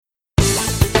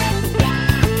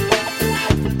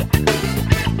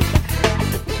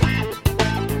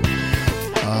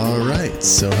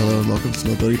So hello and welcome to the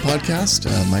Mobility Podcast.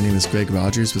 My name is Greg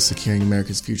Rogers with Securing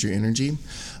America's Future Energy.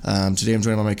 Today I'm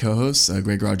joined by my co-host,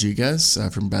 Greg Rodriguez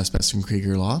from Best and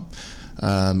Krieger Law,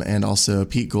 and also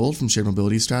Pete Gold from Shared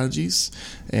Mobility Strategies.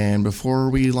 And before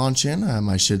we launch in,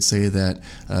 I should say that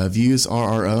views are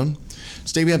our own.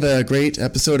 Today we have a great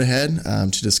episode ahead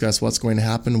to discuss what's going to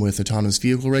happen with autonomous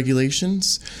vehicle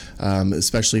regulations,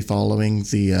 especially following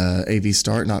the AV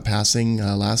START not passing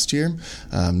last year,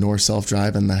 nor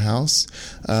self-drive in the House,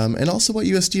 and also what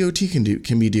USDOT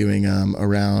can be doing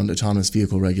around autonomous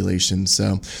vehicle regulations.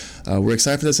 So we're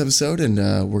excited for this episode, and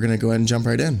we're going to go ahead and jump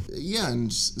right in. Yeah,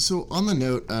 and so on the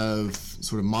note of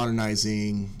sort of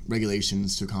modernizing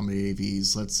regulations to accommodate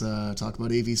AVs, let's talk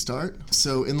about AV START.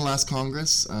 So in the last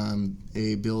Congress,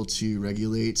 a bill to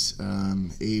regulate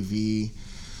AV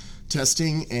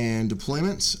testing and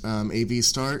deployment, AV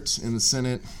START in the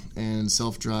Senate and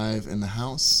self-drive in the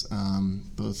House,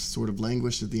 both sort of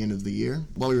languished at the end of the year.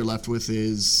 What we were left with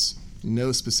is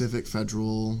no specific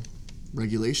federal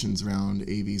regulations around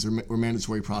AVs or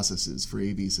mandatory processes for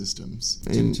AV systems.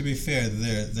 To be fair,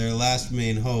 their last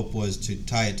main hope was to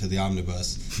tie it to the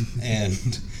omnibus, and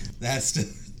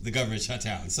that's the government shut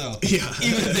down. So even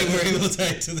if they were able to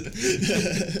tie it to the...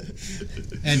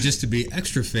 And just to be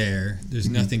extra fair, there's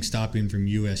nothing stopping from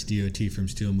USDOT from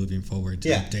still moving forward to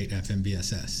update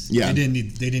FMVSS. Yeah. They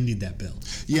didn't need that bill.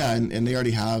 Yeah, and they already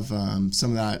have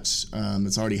some of that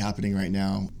that's already happening right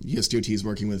now. USDOT is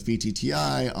working with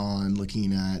VTTI on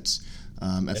looking at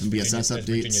FMVSS updates.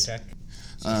 Virginia Tech?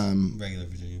 Regular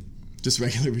Virginia. Just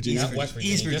regular Virginia? Not West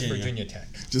Virginia, East Virginia. just Virginia Tech.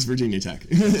 Just Virginia Tech.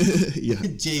 Yeah.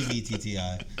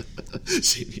 JVTTI.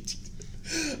 JVTTI.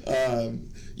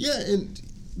 And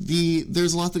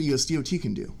there's a lot that USDOT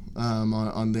can do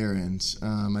on their end.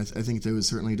 I think there was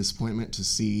certainly disappointment to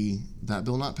see that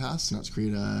bill not pass, not to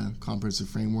create a comprehensive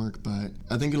framework, but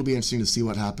I think it'll be interesting to see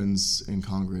what happens in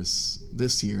Congress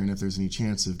this year and if there's any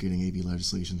chance of getting AV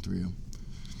legislation through.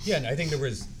 Yeah, and I think there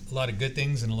was a lot of good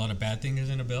things and a lot of bad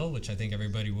things in a bill, which I think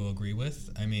everybody will agree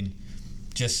with. I mean,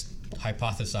 just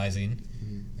hypothesizing,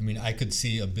 I mean, I could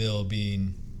see a bill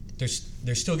being, there's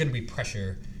still going to be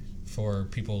pressure for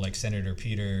people like Senator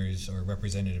Peters or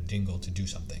Representative Dingell to do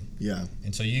something. Yeah.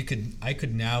 And so I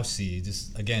could now see,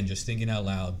 just thinking out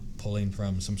loud, pulling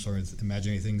from some sort of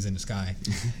imaginary things in the sky,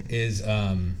 is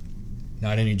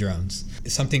not any drones.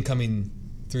 Something coming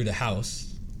through the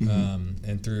House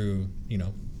and through,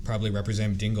 probably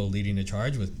Representative Dingell leading the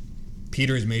charge, with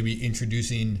Peters maybe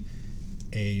introducing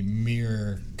a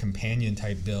mere companion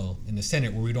type bill in the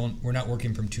Senate where we're not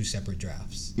working from two separate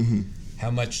drafts.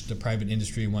 How much the private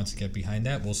industry wants to get behind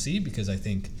that, we'll see, because I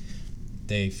think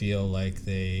they feel like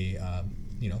they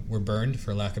were burned,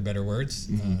 for lack of better words,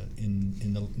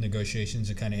 in the negotiations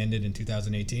that kind of ended in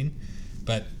 2018.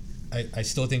 But I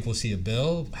still think we'll see a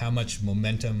bill. How much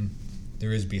momentum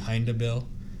there is behind a bill,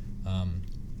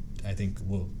 I think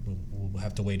we'll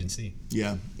have to wait and see.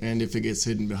 Yeah, and if it gets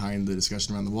hidden behind the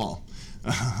discussion around the wall.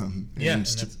 I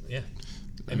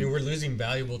mean, we're losing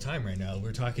valuable time right now.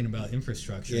 We're talking about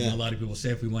infrastructure. And a lot of people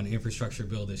say if we want an infrastructure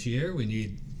bill this year, we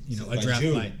need a draft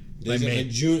by May.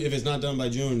 June. If it's not done by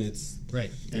June, it's...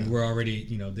 Right. And we're already,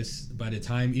 this, by the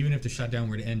time, even if the shutdown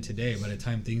were to end today, by the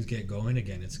time things get going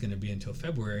again, it's going to be until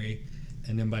February.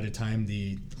 And then by the time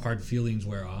the hard feelings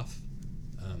wear off,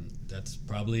 that's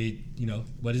probably,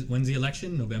 when's the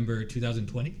election? November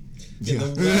 2020?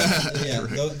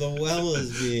 The well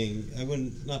is being,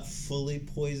 not fully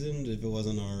poisoned if it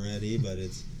wasn't already, but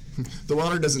it's... The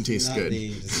water doesn't taste good.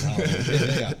 It's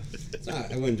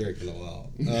not, I wouldn't drink from the well.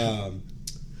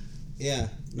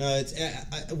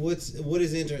 What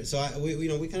is interesting? So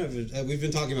we've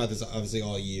been talking about this obviously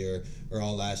all year or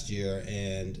all last year,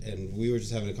 and we were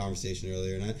just having a conversation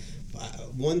earlier, and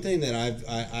one thing that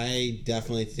I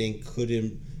definitely think could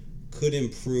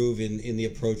improve in the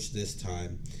approach this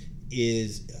time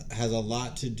has a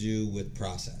lot to do with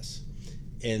process,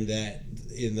 and that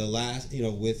in the last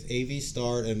with AV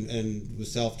START and with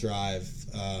self-drive,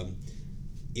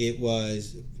 it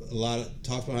was a lot of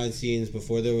talk behind the scenes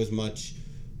before there was much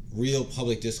real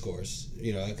public discourse,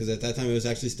 because at that time it was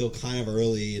actually still kind of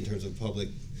early in terms of public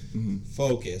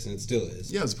focus, and it still is.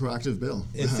 Yeah, it's a proactive bill.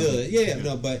 It still is.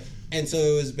 And so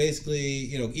it was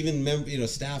basically, even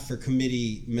staff for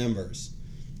committee members.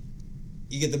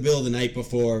 You get the bill the night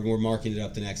before, and we're marking it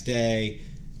up the next day,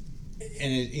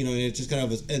 and it just kind of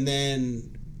was. And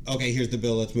then, okay, here's the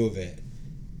bill, let's move it.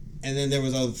 And then there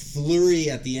was a flurry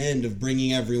at the end of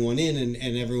bringing everyone in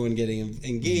and everyone getting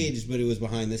engaged, but it was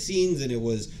behind the scenes and it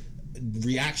was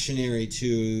reactionary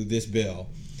to this bill.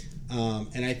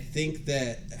 And I think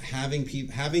that having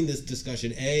this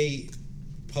discussion,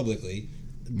 publicly,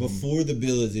 before the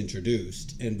bill is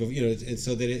introduced, and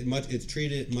so that it's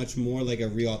treated much more like a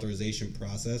reauthorization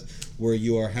process, where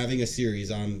you are having a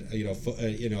series on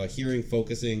a hearing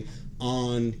focusing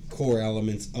on core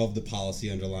elements of the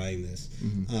policy underlying this.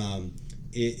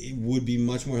 It would be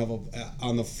much more helpful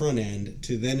on the front end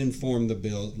to then inform the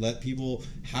bill, let people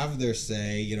have their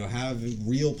say, have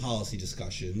real policy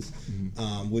discussions,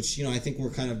 which I think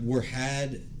we're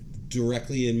had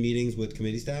directly in meetings with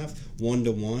committee staff,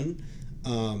 1-to-1,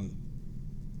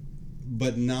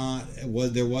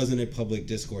 but there wasn't a public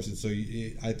discourse, and so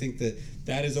I think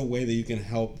that is a way that you can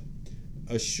help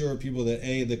assure people that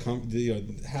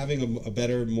having a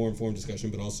better, more informed discussion,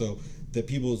 but also that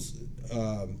people's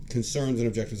concerns and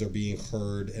objectives are being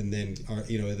heard, and then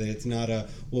that it's not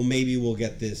maybe we'll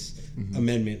get this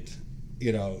amendment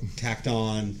tacked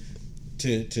on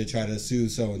to try to sue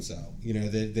so and so.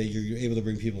 That you're able to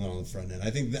bring people in on the front end.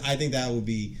 I think that would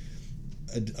be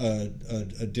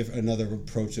another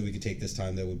approach that we could take this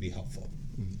time that would be helpful.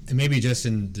 And maybe just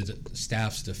in the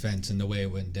staff's defense and the way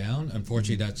it went down,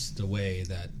 unfortunately, that's the way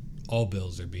that all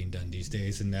bills are being done these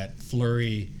days, and that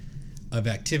flurry of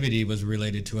activity was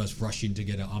related to us rushing to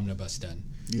get an omnibus done.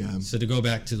 Yeah. So to go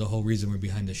back to the whole reason we're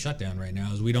behind the shutdown right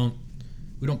now is we don't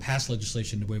pass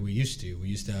legislation the way we used to. We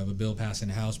used to have a bill pass in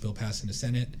the House, bill pass in the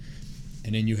Senate,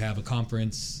 and then you have a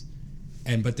conference,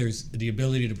 but there's the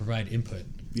ability to provide input.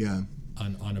 Yeah.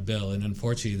 On a bill, and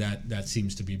unfortunately that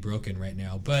seems to be broken right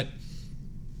now. But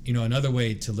another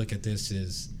way to look at this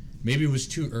is maybe it was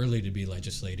too early to be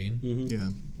legislating. Yeah.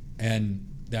 And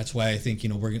that's why I think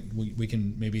we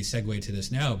can maybe segue to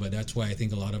this now, but that's why I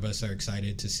think a lot of us are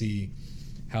excited to see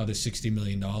how the $60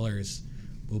 million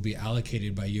will be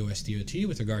allocated by USDOT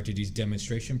with regard to these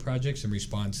demonstration projects in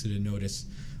response to the notice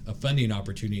of funding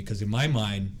opportunity. Because in my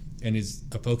mind, and is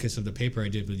a focus of the paper I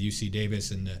did with UC Davis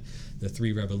and the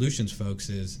Three Revolutions folks,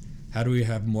 is how do we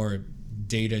have more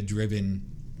data-driven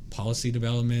policy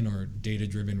development or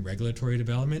data-driven regulatory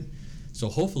development? So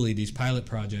hopefully these pilot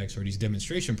projects or these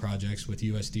demonstration projects with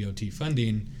USDOT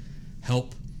funding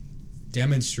help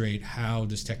demonstrate how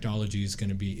this technology is going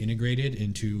to be integrated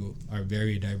into our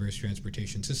very diverse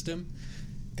transportation system.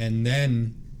 And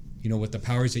then, with the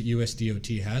powers that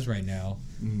USDOT has right now,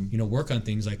 work on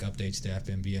things like update staff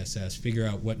and VSS, figure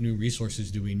out what new resources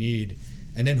do we need,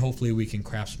 and then hopefully we can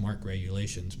craft smart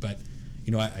regulations. But,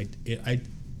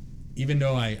 even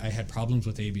though I had problems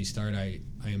with AB Start, I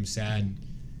am sad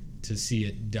to see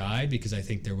it die, because I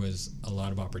think there was a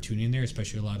lot of opportunity in there,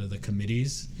 especially a lot of the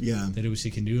committees that it was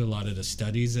seeking to do, a lot of the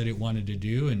studies that it wanted to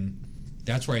do. And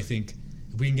that's where I think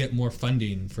if we can get more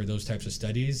funding for those types of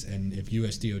studies, and if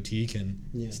USDOT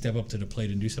can step up to the plate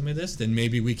and do some of this, then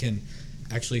maybe we can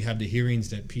actually have the hearings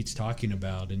that Pete's talking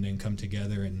about and then come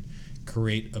together and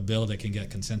create a bill that can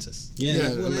get consensus.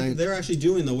 They're actually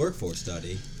doing the workforce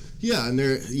study. Yeah, and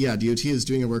DOT is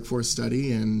doing a workforce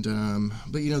study, and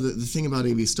but the thing about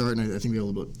AB Start, and I think we have a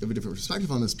little bit of a different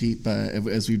perspective on this, Pete, but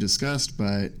as we've discussed,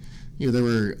 but there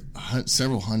were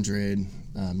several hundred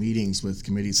meetings with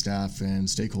committee staff and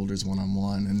stakeholders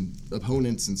one-on-one, and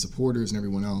opponents and supporters and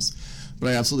everyone else. But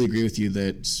I absolutely agree with you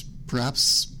that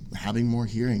perhaps having more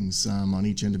hearings on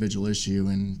each individual issue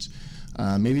and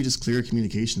maybe just clearer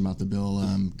communication about the bill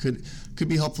could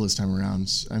be helpful this time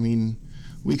around. I mean,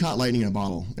 we caught lightning in a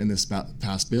bottle in this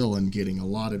past bill and getting a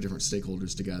lot of different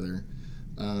stakeholders together.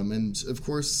 And of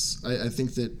course, I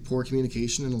think that poor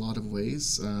communication in a lot of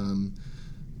ways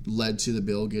led to the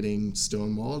bill getting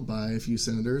stonewalled by a few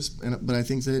senators. But I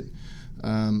think that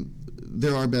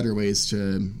there are better ways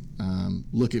to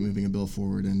look at moving a bill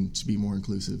forward and to be more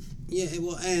inclusive. Yeah,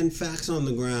 well, and facts on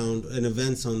the ground and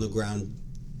events on the ground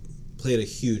played a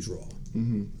huge role.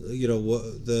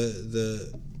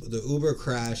 The Uber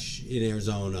crash in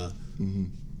Arizona,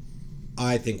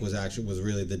 I think was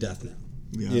really the death knell.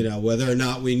 Yeah. Whether or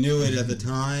not we knew it at the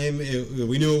time,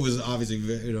 we knew it was obviously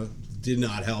did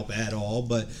not help at all.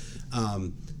 But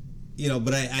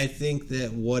but I think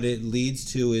that what it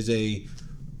leads to is a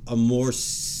more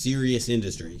serious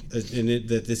industry, and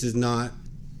that this is not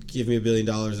give me $1 billion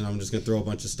and I'm just going to throw a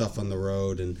bunch of stuff on the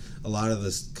road. And a lot of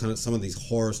this some of these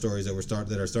horror stories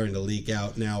that are starting to leak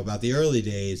out now about the early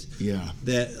days. Yeah.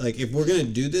 That if we're going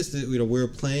to do this, we're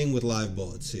playing with live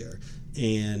bullets here,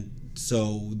 and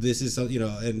so this is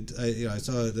and I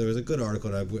saw there was a good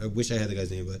article, and I wish I had the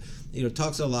guy's name, but it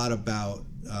talks a lot about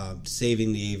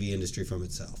saving the AV industry from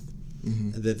itself.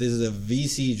 That this is a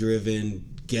VC driven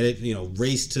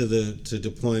race to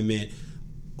deployment.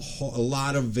 A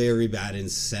lot of very bad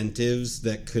incentives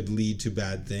that could lead to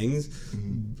bad things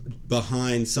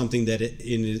behind something that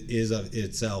is of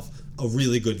itself a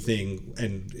really good thing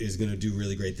and is going to do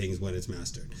really great things when it's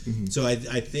mastered. So I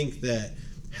think that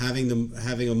having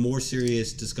a more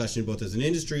serious discussion both as an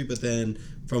industry, but then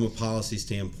from a policy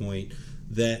standpoint,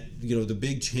 that the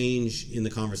big change in the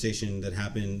conversation that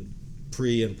happened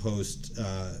pre and post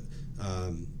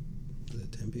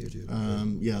Tempe or two?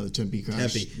 The Tempe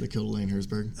crash that killed Elaine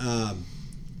Herzberg.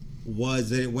 Was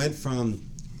that it went from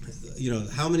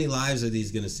how many lives are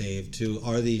these going to save to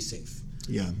are these safe?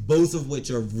 Yeah. Both of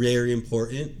which are very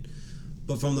important.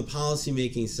 But from the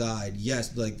policymaking side,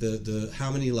 yes, like the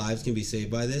how many lives can be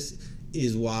saved by this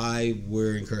is why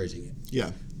we're encouraging it.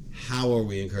 Yeah. How are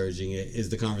we encouraging it is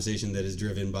the conversation that is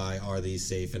driven by are these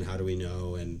safe and how do we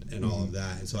know and all of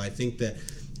that. And so I think that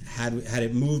had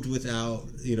it moved without,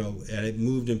 had it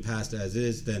moved and passed as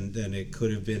is, then it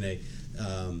could have been a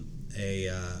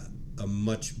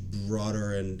much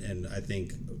broader and I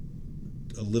think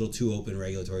a little too open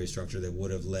regulatory structure that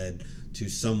would have led to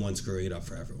someone screwing it up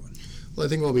for everyone. Well, I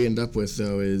think what we end up with,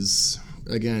 though, is,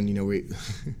 again,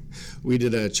 we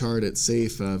did a chart at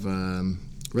SAFE of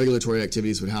regulatory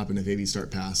activities would happen if AV Start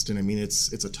passed, and I mean,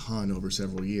 it's a ton over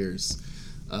several years.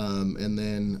 And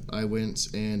then I went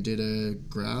and did a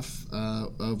graph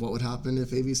of what would happen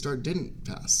if AV Start didn't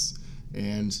pass.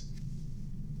 And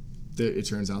it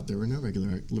turns out there were no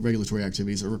regulatory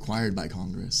activities that are required by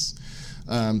Congress.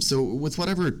 So with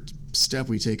whatever step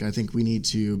we take, I think we need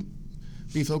to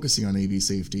be focusing on AV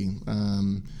safety.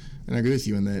 And I agree with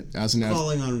you in that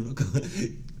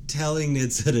telling telling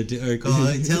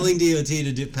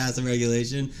DOT to pass a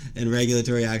regulation and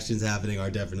regulatory actions happening are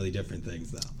definitely different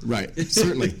things, though. Right,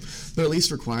 certainly. But at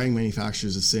least requiring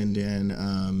manufacturers to send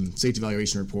in safety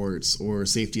evaluation reports or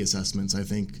safety assessments, I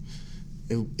think,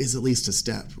 it is at least a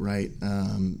step, right?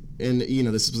 And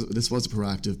this was a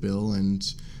proactive bill, and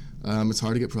it's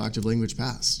hard to get proactive language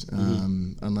passed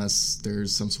unless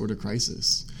there's some sort of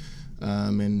crisis.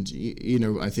 And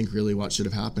I think really what should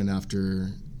have happened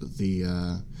after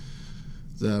the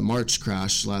March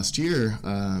crash last year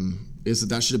is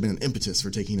that should have been an impetus for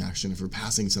taking action, for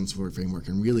passing some sort of framework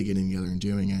and really getting together and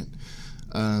doing it.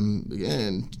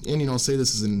 And I'll say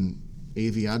this as an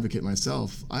AV advocate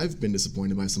myself. I've been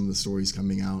disappointed by some of the stories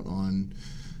coming out on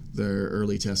the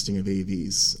early testing of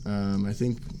AVs.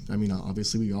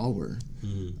 Obviously we all were.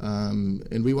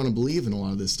 And we want to believe in a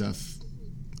lot of this stuff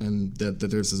and that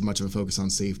there's as much of a focus on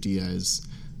safety as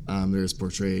there is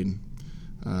portrayed.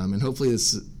 And hopefully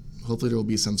there will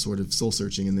be some sort of soul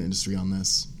searching in the industry on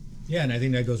this. Yeah, and I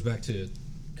think that goes back to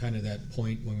kind of that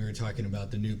point when we were talking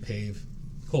about the new PAVE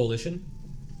coalition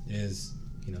is,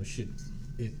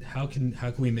 how can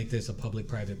we make this a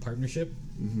public-private partnership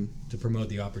to promote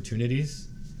the opportunities?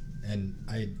 And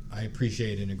I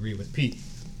appreciate and agree with Pete,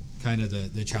 kind of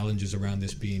the challenges around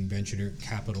this being venture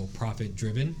capital profit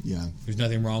driven. Yeah. There's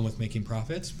nothing wrong with making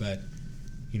profits, but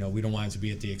we don't want it to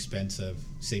be at the expense of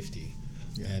safety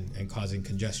and causing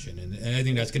congestion. And I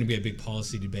think that's going to be a big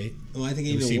policy debate. Well, I think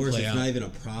even worse, it's not even a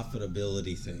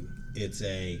profitability thing. It's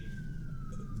a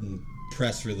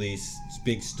press release,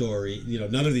 big story.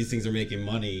 None of these things are making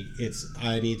money. It's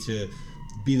I need to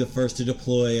be the first to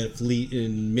deploy a fleet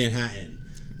in Manhattan.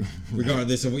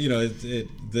 Regardless of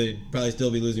they'd probably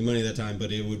still be losing money at that time,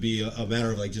 but it would be a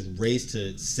matter of just race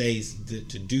to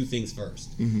to do things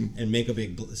first and make a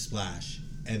big splash,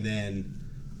 and then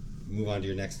move on to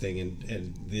your next thing,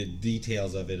 and the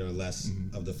details of it are less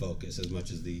of the focus as much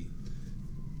as the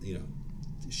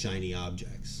shiny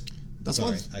objects. That's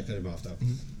Sorry, I cut him off though.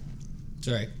 It's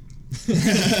all right.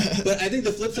 But I think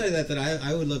the flip side of that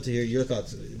I would love to hear your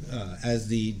thoughts as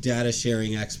the data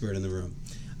sharing expert in the room.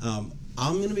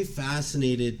 I'm going to be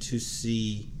fascinated to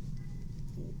see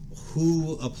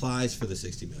who applies for the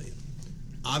 $60 million.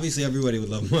 Obviously, everybody would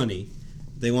love money.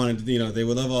 They wanted, they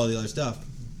would love all the other stuff.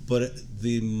 But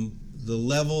the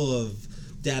level of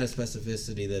data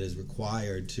specificity that is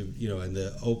required to, and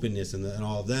the openness and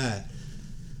all of that,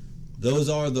 those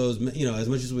as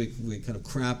much as we kind of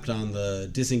crapped on the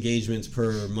disengagements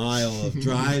per mile of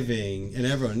driving, and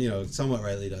everyone, somewhat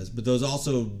rightly does, but those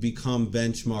also become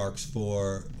benchmarks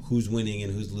for who's winning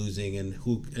and who's losing, and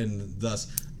thus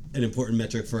an important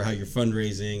metric for how you're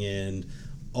fundraising and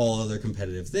all other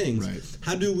competitive things. Right.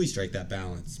 How do we strike that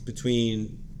balance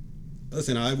between,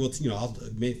 listen, I will,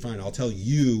 I'll tell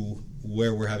you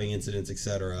where we're having incidents,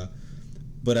 etc.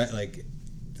 But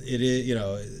it is,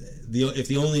 if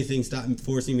the only thing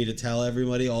forcing me to tell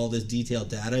everybody all this detailed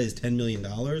data is $10 million,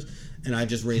 and I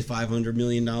just raised $500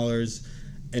 million,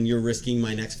 and you're risking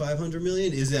my next $500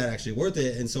 million, is that actually worth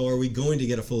it? And so, are we going to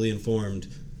get a fully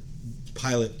informed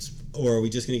pilot, or are we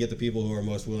just going to get the people who are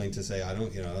most willing to say, I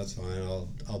don't, that's fine,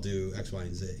 I'll do X, Y,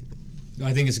 and Z?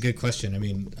 I think it's a good question. I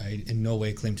mean, I in no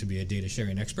way claim to be a data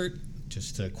sharing expert,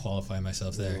 just to qualify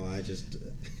myself there. No, I just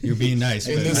You're being nice.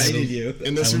 In but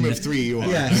this room of three, you are.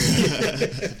 Yeah.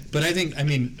 But I think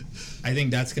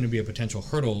that's going to be a potential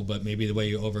hurdle, but maybe the way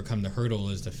you overcome the hurdle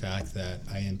is the fact that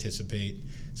I anticipate,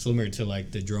 similar to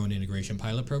like the drone integration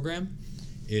pilot program,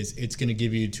 is it's going to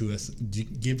give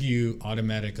you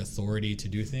automatic authority to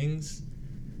do things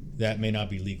that may not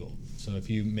be legal. So if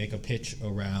you make a pitch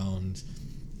around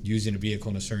using a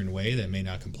vehicle in a certain way that may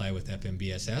not comply with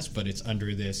FMVSS, but it's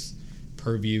under this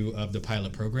purview of the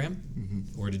pilot program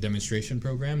or the demonstration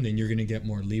program, then you're going to get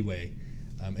more leeway.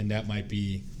 And that might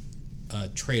be a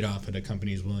trade-off that a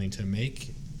company is willing to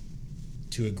make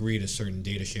to agree to certain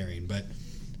data sharing. But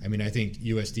I mean, I think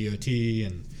USDOT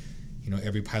and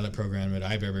every pilot program that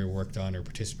I've ever worked on or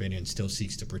participated in still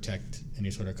seeks to protect any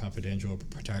sort of confidential or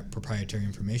proprietary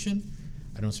information.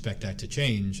 I don't expect that to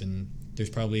change, and there's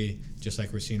probably, just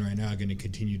like we're seeing right now, going to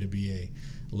continue to be a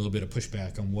little bit of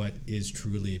pushback on what is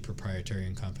truly proprietary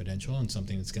and confidential, and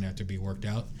something that's going to have to be worked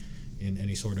out in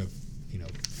any sort of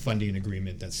funding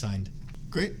agreement that's signed.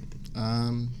 Great.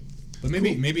 But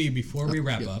maybe before we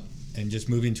wrap up and just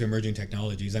moving to emerging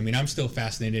technologies, I mean, I'm still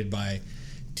fascinated by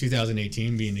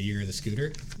 2018 being the year of the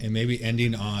scooter, and maybe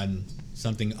ending on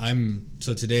something.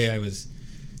 So today I was,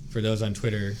 for those on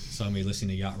Twitter, saw me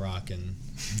listening to Yacht Rock and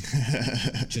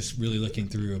just really looking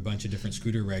through a bunch of different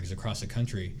scooter regs across the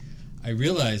country. I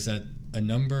realized that a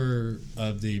number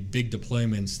of the big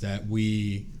deployments that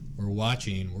we were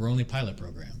watching were only pilot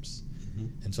programs.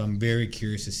 And so I'm very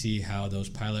curious to see how those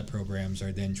pilot programs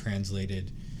are then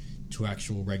translated to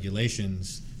actual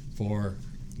regulations for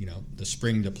the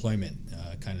spring deployment,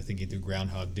 kind of thinking through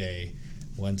Groundhog Day.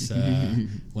 Once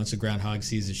a groundhog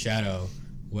sees a shadow,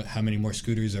 how many more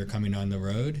scooters are coming on the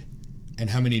road, and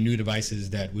how many new devices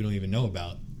that we don't even know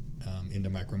about in the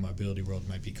micromobility world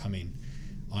might be coming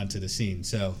onto the scene.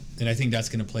 So, and I think that's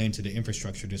going to play into the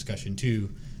infrastructure discussion too,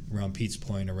 around Pete's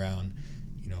point around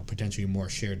potentially more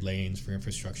shared lanes for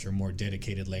infrastructure, more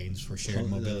dedicated lanes for shared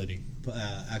mobility.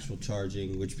 Actual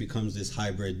charging, which becomes this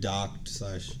hybrid docked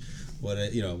 / what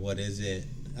is it?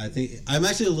 I think I'm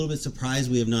actually a little bit surprised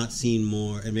we have not seen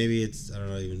more, and maybe it's, I don't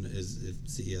know even if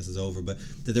CES is over, but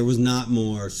that there was not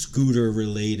more scooter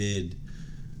related,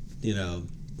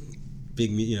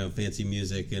 big, fancy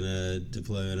music and a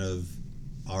deployment of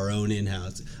our own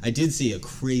in-house. I did see a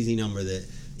crazy number that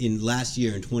in last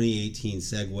year, in 2018,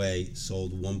 Segway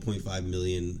sold 1.5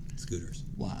 million scooters.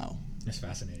 Wow. That's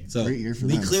fascinating. So great year for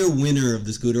the them. clear winner of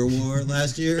the scooter war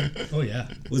last year oh yeah,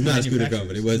 was not a scooter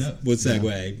company. Was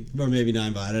Segway, or maybe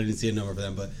Ninebot. I didn't see a number for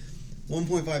them, but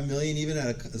 1.5 million, even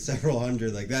at several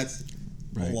hundred, like that's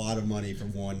a lot of money for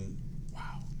one.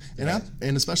 Wow.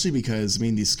 And especially because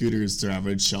these scooters, their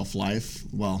average shelf life,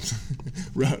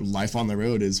 life on the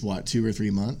road is 2 or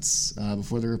 3 months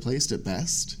before they're replaced at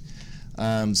best.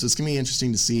 So it's gonna be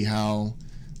interesting to see how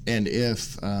and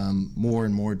if more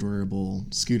and more durable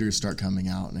scooters start coming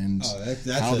out, and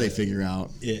how they figure out.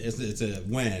 It's a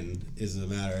when is the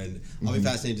matter, and I'll be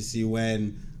fascinated to see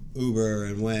when Uber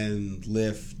and when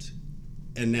Lyft,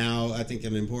 and now I think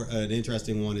an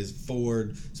interesting one is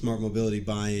Ford Smart Mobility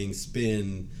buying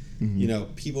Spin.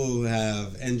 People who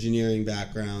have engineering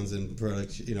backgrounds and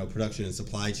production and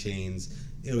supply chains.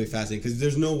 It'll be fascinating because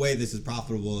there's no way this is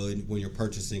profitable when you're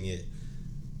purchasing it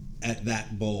at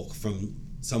that bulk from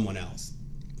someone else,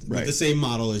 with the same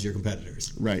model as your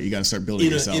competitors. Right, you got to start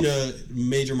building yourself in a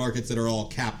major markets that are all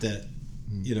capped at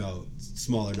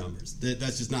smaller numbers.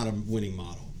 That's just not a winning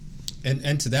model.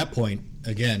 And to that point,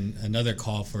 again, another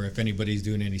call for if anybody's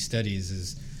doing any studies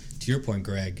is, to your point,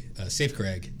 Greg, Safe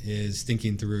Greg, is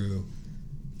thinking through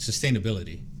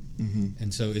sustainability.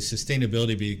 And so is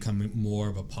sustainability becoming more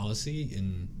of a policy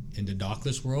in the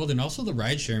dockless world and also the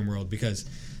ride sharing world? Because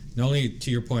not only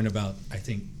to your point about, I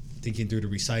think, thinking through the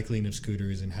recycling of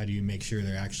scooters and how do you make sure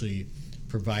they're actually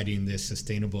providing this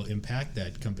sustainable impact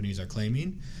that companies are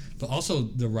claiming, but also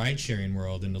the ride sharing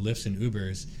world and the Lyfts and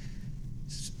Ubers.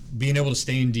 Being able to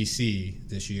stay in DC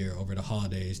this year over the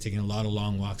holidays, taking a lot of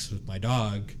long walks with my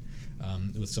dog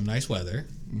with some nice weather.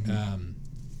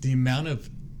 The amount of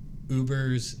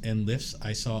Ubers and Lyfts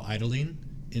I saw idling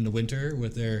in the winter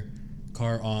with their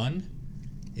car on,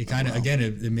 it kind of, again,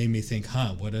 it made me think,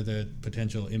 what are the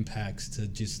potential impacts to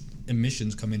just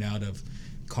emissions coming out of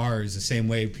cars, the same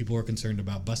way people were concerned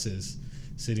about buses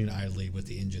sitting idly with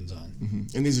the engines on.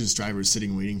 And these are just drivers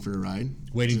sitting waiting for a ride?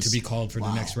 Waiting to be called for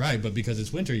the next ride, but because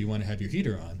it's winter, you want to have your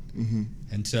heater on.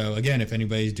 And so, again, if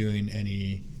anybody's doing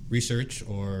any research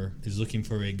or is looking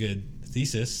for a good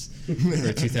thesis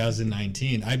for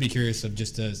 2019, I'd be curious of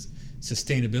just a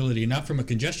sustainability, not from a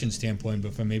congestion standpoint,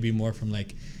 but from maybe more from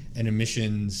like an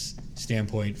emissions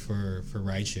standpoint for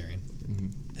ride sharing.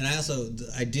 And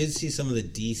I did see some of the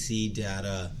DC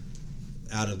data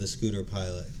out of the Scooter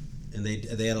Pilot, and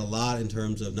they had a lot in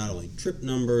terms of not only trip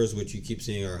numbers, which you keep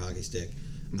seeing are a hockey stick,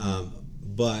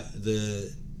 but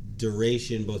the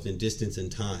duration both in distance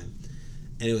and time.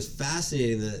 And it was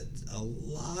fascinating that a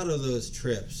lot of those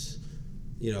trips,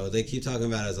 they keep talking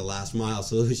about it as a last mile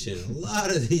solution. A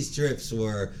lot of these trips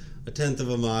were a tenth of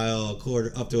a mile, a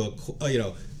quarter, up to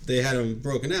they had them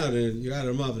broken out, and you added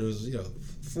them up, and it was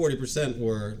 40%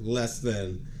 were less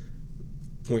than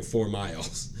 0.4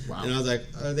 miles. Wow. And I was like,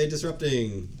 are they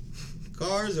disrupting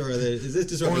cars, or is this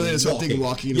disrupting? Or are they disrupting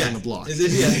walking around the block? Yeah,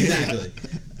 exactly.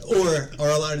 Or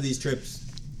are a lot of these trips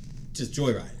just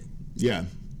joyriding? Yeah.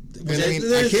 And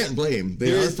I can't blame.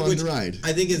 They are fun to ride.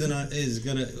 I think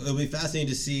it'll be fascinating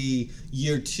to see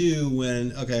year 2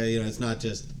 when it's not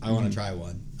just I want to try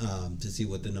one to see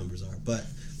what the numbers are, but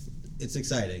it's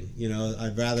exciting.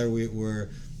 I'd rather we're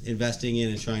investing in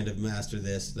and trying to master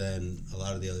this than a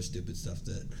lot of the other stupid stuff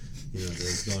that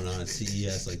that's going on at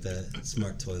CES, like the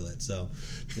smart toilet. So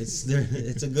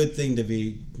it's a good thing to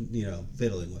be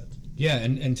fiddling with. Yeah,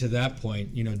 and to that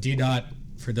point, DDOT,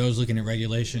 for those looking at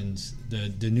regulations,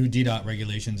 the new DDOT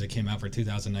regulations that came out for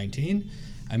 2019,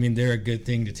 I mean, they're a good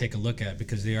thing to take a look at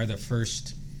because they are the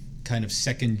first kind of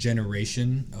second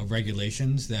generation of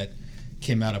regulations that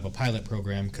came out of a pilot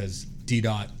program, because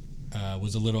DDOT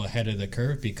was a little ahead of the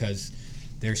curve because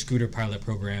their scooter pilot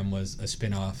program was a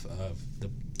spin-off of the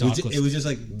dockless. It was just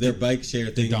like their bike share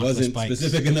thing wasn't bikes.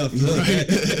 Specific enough.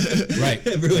 Right.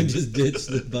 Everyone just ditched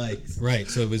the bikes. Right.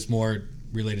 So it was more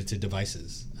related to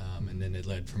devices, and then it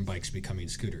led from bikes becoming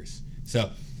scooters. So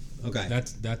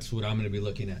that's what I'm going to be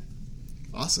looking at.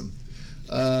 Awesome.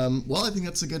 Well, I think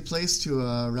that's a good place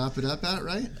to wrap it up at,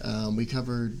 right? We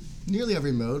covered nearly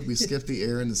every mode. We skipped the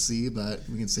air and the sea, but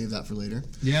we can save that for later.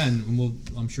 Yeah, and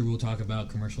I'm sure we'll talk about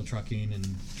commercial trucking and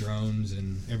drones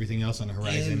and everything else on the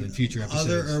horizon in future episodes.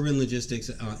 Other urban logistics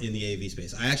in the AV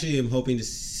space. I actually am hoping to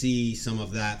see some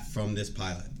of that from this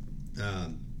pilot.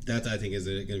 That I think is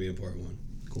going to be an important one.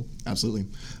 Cool. Absolutely.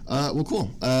 Well, cool.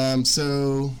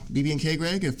 So, BB&K,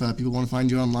 Greg, if people want to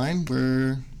find you online,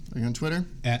 where are you on Twitter?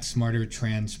 At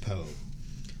SmarterTranspo.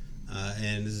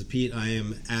 And this is Pete. I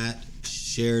am at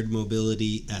Shared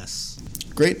Mobility S.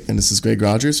 Great. And this is Greg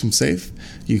Rogers from SAFE.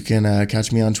 You can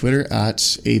catch me on Twitter at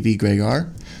AVGregR.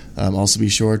 Also be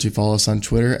sure to follow us on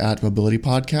Twitter at Mobility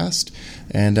Podcast,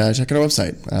 and check out our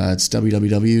website. It's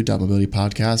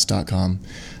www.mobilitypodcast.com.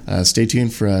 Stay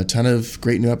tuned for a ton of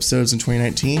great new episodes in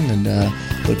 2019, and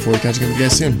look forward to catching up with you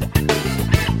guys soon.